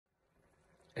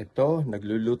Ito,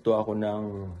 nagluluto ako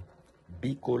ng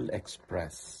Bicol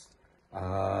Express.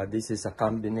 This is a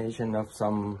combination of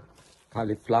some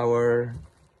cauliflower,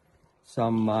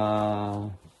 some,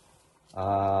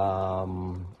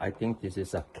 I think this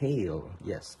is a kale.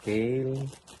 Yes, kale,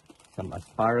 some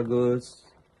asparagus,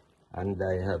 and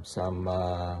I have some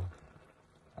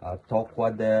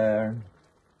tokwa there,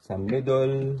 some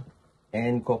noodle,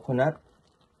 and coconut.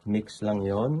 Mix lang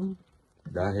yon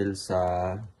dahil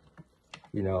sa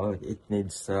it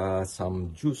needs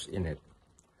some juice in it.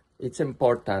 It's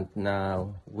important na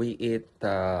we eat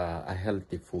a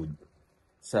healthy food.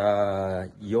 Sa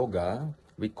yoga,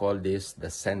 we call this the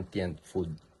sentient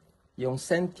food. Yung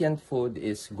sentient food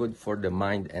is good for the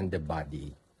mind and the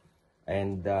body.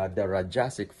 And the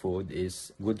rajasic food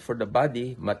is good for the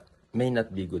body, but may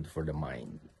not be good for the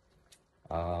mind.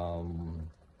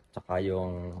 Tsaka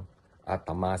yung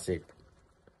tamasic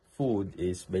food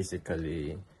is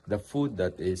basically the food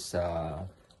that is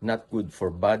not good for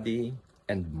body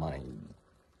and mind.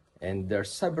 And there are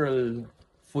several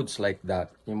foods like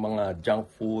that. Yung mga junk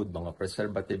food, mga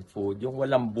preservative food, yung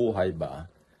walang buhay ba,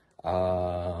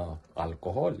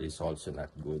 alcohol is also not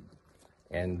good.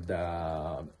 And,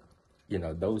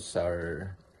 those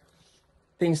are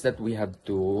things that we have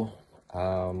to,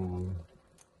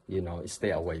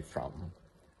 stay away from.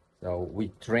 So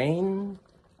we train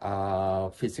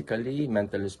physically,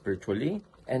 mentally, spiritually,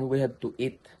 and we have to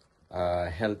eat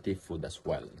healthy food as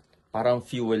well. Parang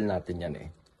fuel natin yan eh.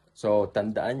 So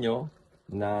tandaan nyo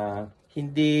na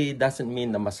hindi doesn't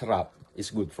mean na masarap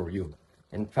is good for you.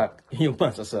 In fact, yung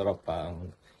masasarap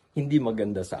pang hindi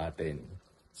maganda sa atin.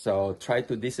 So try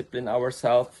to discipline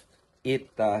ourselves, eat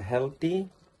healthy,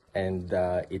 and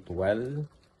eat well,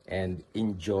 and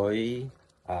enjoy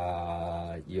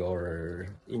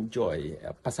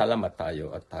pasalamat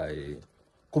tayo at tayo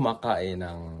kumakain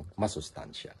ng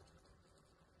masustansya.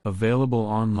 Available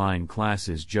online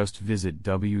classes. Just visit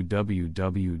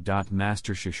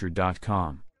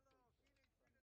www.mastershisher.com.